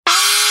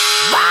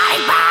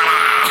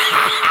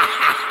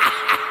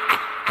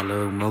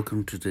Hello and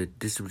welcome to the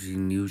Disability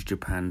News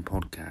Japan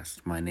podcast.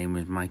 My name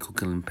is Michael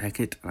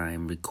Gillen-Peckett and I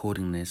am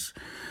recording this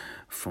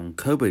from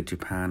Kobe,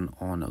 Japan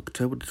on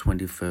October the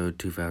 23rd,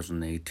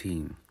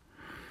 2018.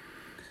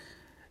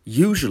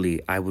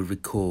 Usually I would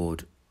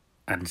record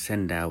and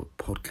send out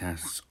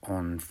podcasts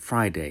on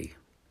Friday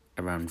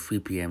around 3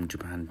 p.m.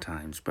 Japan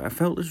times, but I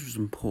felt this was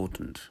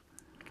important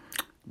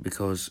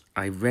because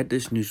I read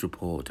this news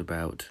report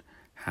about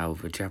how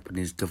the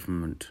Japanese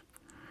government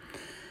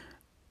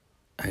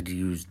had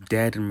used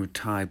dead and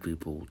retired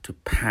people to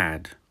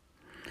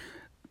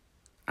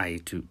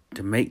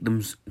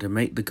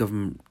make the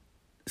government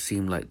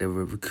seem like they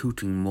were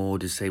recruiting more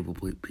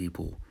disabled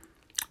people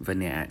than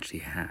they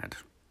actually had.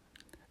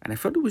 And I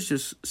felt it was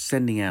just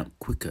sending out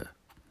quicker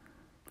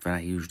than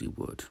I usually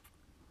would.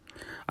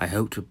 I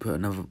hope to put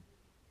another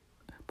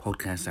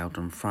podcast out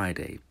on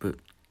Friday, but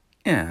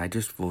yeah, I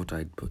just thought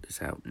I'd put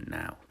this out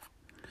now.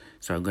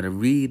 So I'm going to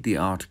read the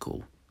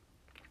article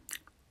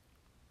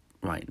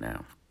right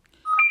now.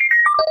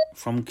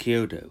 From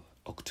Kyoto,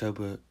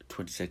 October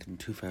 22nd,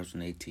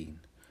 2018.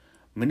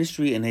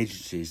 Ministry and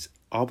agencies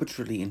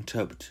arbitrarily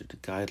interpreted the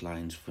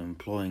guidelines for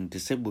employing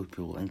disabled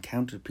people and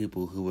counted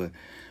people who were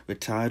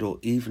retired or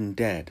even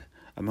dead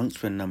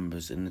amongst their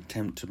numbers in an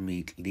attempt to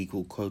meet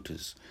legal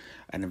quotas,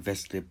 an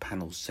investigative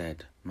panel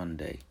said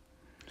Monday.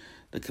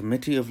 The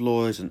committee of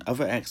lawyers and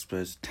other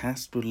experts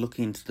tasked with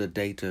looking into the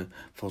data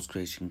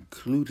falsification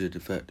concluded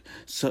that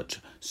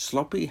such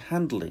sloppy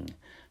handling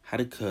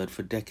had occurred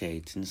for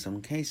decades in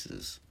some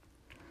cases.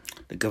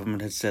 The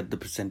government had said the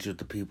percentage of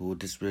the people with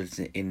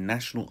disabilities in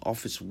national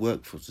office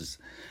workforces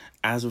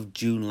as of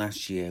June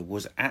last year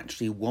was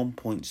actually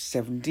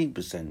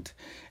 1.17%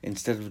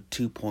 instead of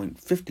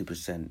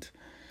 2.50%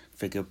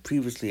 figure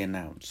previously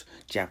announced.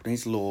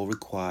 Japanese law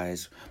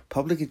requires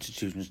public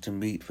institutions to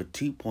meet the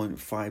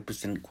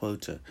 2.5%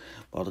 quota,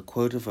 while the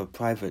quota for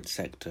private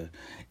sector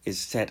is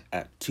set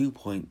at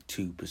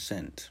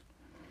 2.2%.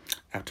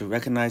 After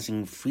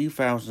recognizing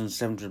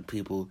 3,700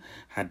 people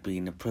had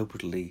been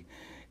appropriately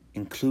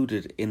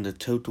included in the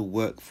total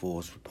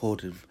workforce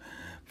reported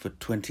for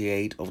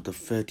 28 of the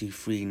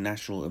 33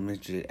 national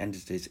administrative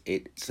entities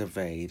it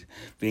surveyed,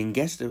 the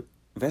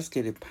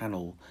investigative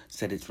panel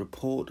said its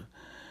report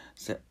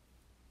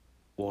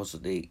was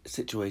that the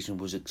situation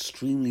was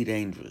extremely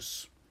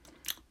dangerous.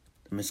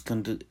 The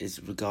misconduct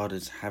is regarded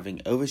as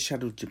having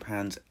overshadowed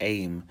Japan's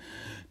aim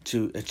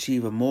to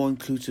achieve a more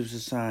inclusive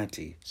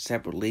society.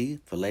 Separately,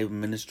 the Labour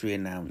Ministry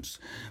announced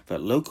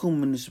that local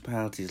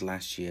municipalities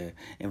last year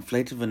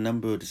inflated the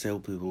number of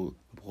disabled people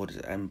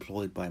reported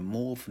employed by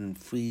more than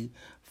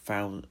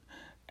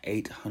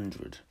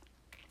 3,800.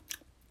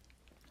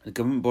 The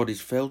government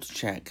bodies failed to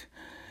check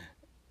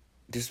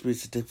disability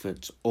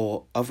certificates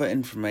or other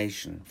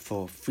information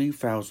for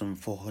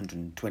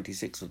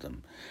 3,426 of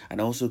them,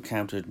 and also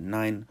counted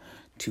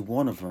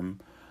 91 of them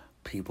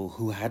people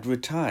who had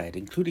retired,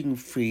 including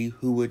 3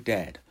 who were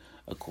dead,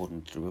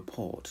 according to the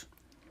report.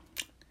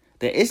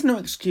 There is no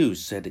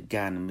excuse, said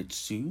Gan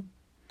Mitsu,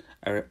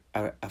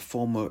 a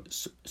former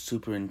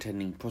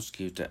superintending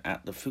prosecutor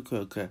at the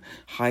Fukuoka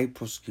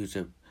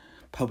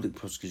Public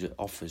Prosecutor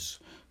Office,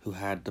 who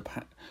headed the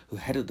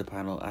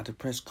panel at a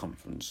press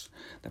conference.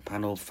 The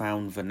panel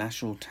found the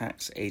National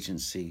Tax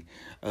Agency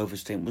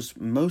overstatement was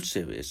most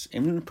serious,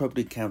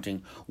 inappropriately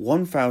counting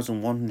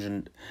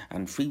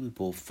 1,103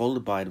 people,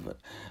 followed by the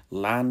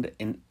Land,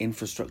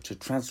 Infrastructure,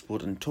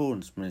 Transport and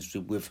Tourism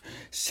Ministry with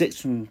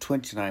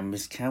 629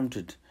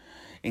 miscounted,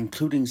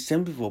 including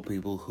 74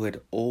 people who had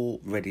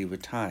already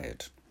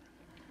retired.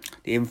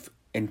 The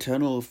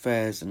Internal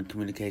Affairs and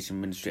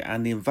Communication Ministry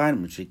and the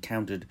Environment Ministry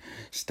counted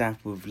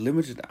staff with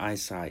limited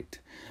eyesight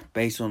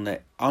based on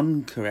their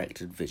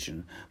uncorrected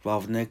vision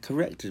rather than their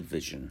corrected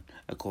vision,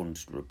 according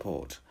to the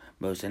report.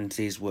 Most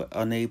entities were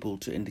unable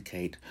to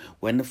indicate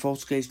when the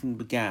falsification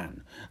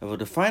began, although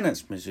the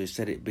Finance Ministry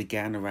said it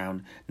began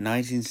around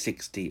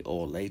 1960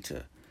 or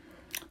later.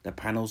 The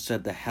panel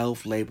said the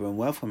Health, Labour and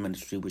Welfare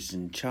Ministry, which is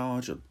in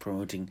charge of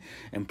promoting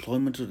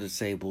employment of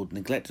disabled,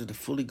 neglected to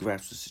fully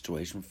grasp the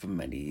situation for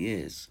many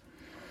years.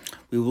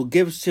 We will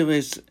give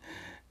serious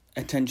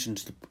attention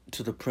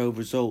to the probe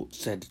results,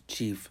 said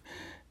Chief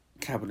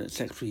Cabinet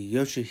Secretary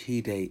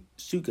Yoshihide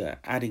Suga,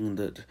 adding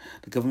that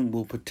the government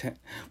will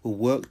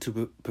work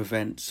to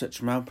prevent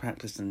such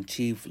malpractice and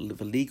achieve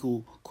the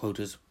legal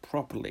quotas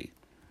properly.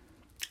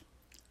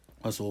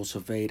 As all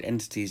surveyed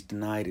entities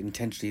denied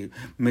intentionally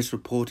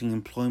misreporting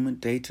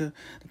employment data,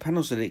 the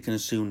panel said it can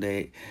assume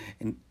that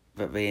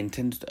they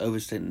intended to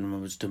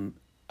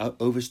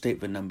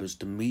overstate the numbers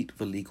to meet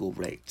the legal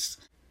rates.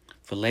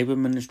 The Labour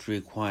Ministry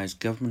requires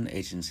government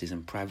agencies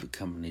and private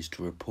companies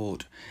to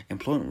report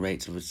employment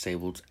rates of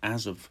disabled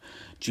as of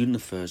June the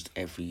 1st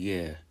every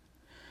year.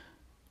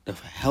 The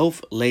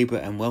Health, Labour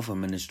and Welfare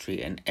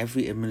Ministry and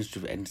every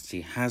administrative entity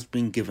has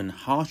been given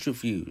harsh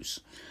reviews,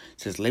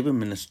 says Labour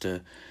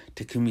Minister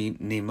Takumi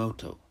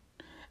Nemoto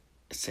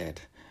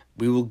said.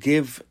 We will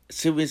give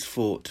serious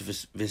thought to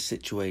this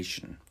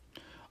situation.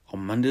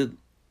 On Monday,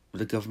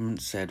 the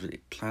government said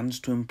it plans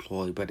to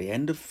employ, by the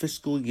end of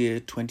fiscal year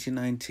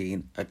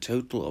 2019, a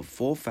total of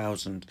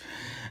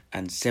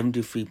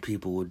 4,073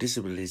 people with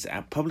disabilities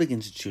at public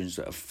institutions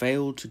that have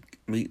failed to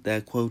meet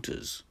their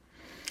quotas.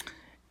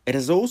 It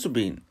has also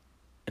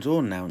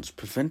announced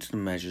preventative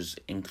measures,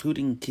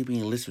 including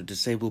keeping a list of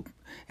disabled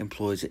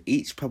employees at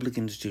each public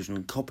institution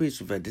and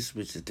copies of their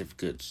disability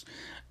certificates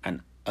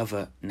and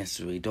other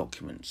necessary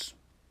documents.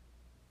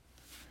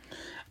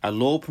 A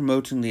law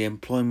promoting the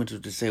employment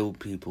of disabled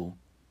people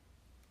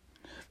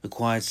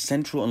requires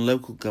central and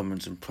local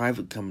governments and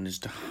private companies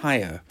to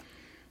hire,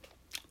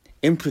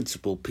 in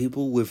principle,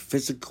 people with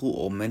physical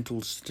or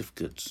mental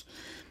certificates,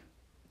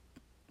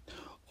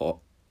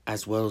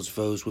 as well as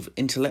those with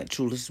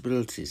intellectual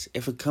disabilities.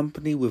 If a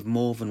company with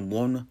more than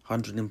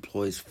 100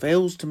 employees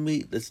fails to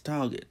meet this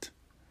target,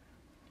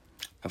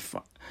 a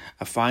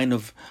fine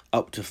of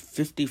up to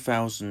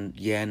 50,000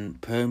 yen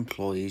per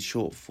employee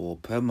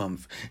shortfall per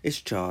month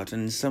is charged,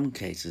 and in some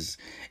cases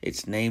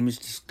its name is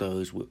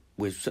disclosed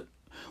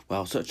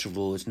while such a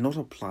rule is not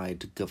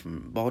applied to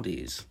government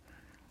bodies.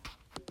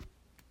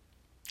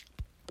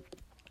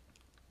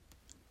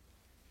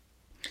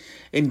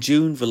 In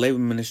June, the Labour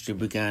Ministry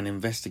began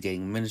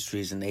investigating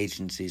ministries and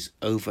agencies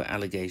over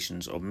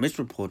allegations of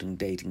misreporting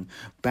dating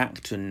back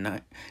to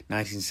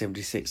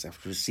 1976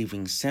 after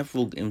receiving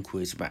several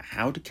inquiries about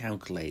how to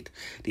calculate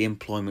the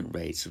employment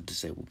rates of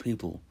disabled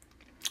people.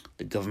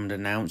 The government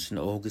announced in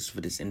August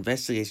that its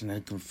investigation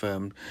had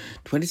confirmed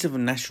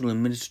 27 national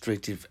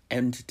administrative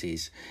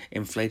entities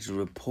inflated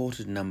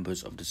reported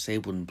numbers of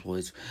disabled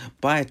employees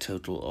by a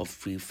total of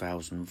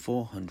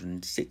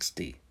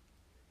 3,460.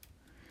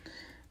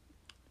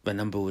 The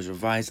number was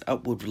revised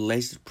upward with the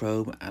latest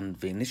probe, and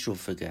the initial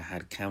figure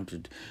had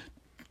counted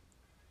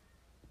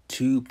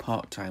 2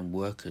 part-time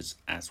workers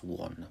as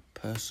one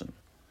person.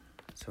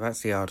 So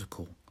that's the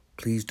article.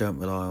 Please don't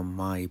rely on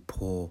my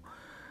poor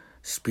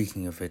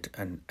speaking of it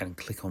and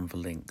click on the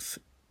links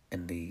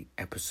in the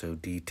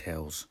episode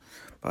details.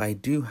 But I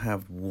do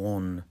have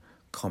one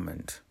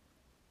comment,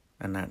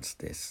 and that's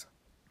this.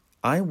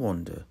 I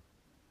wonder,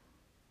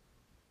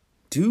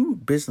 do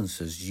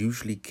businesses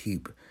usually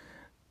keep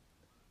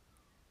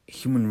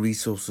human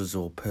resources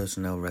or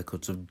personnel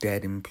records of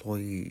dead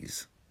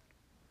employees?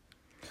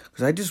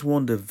 Because I just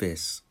wonder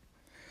this.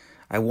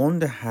 I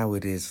wonder how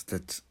it is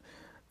that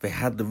they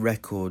had the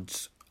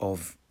records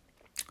of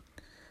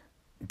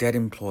dead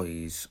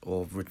employees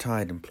or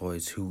retired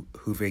employees who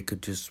they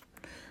could just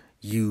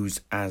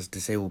use as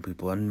disabled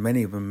people, and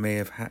many of them may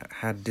have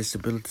had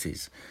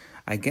disabilities.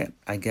 I get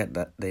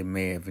that they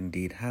may have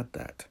indeed had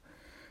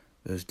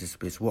those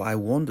disabilities. What I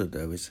wonder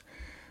though is,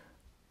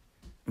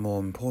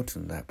 more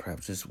important than that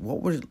perhaps, is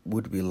what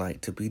would it be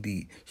like to be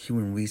the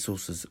human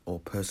resources or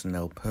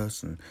personnel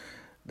person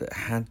that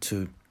had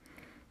to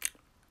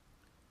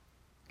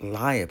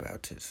lie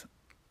about it.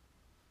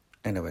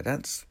 Anyway,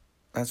 that's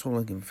all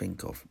I can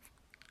think of.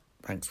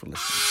 Thanks for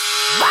listening.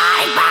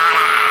 Bye,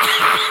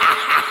 bye.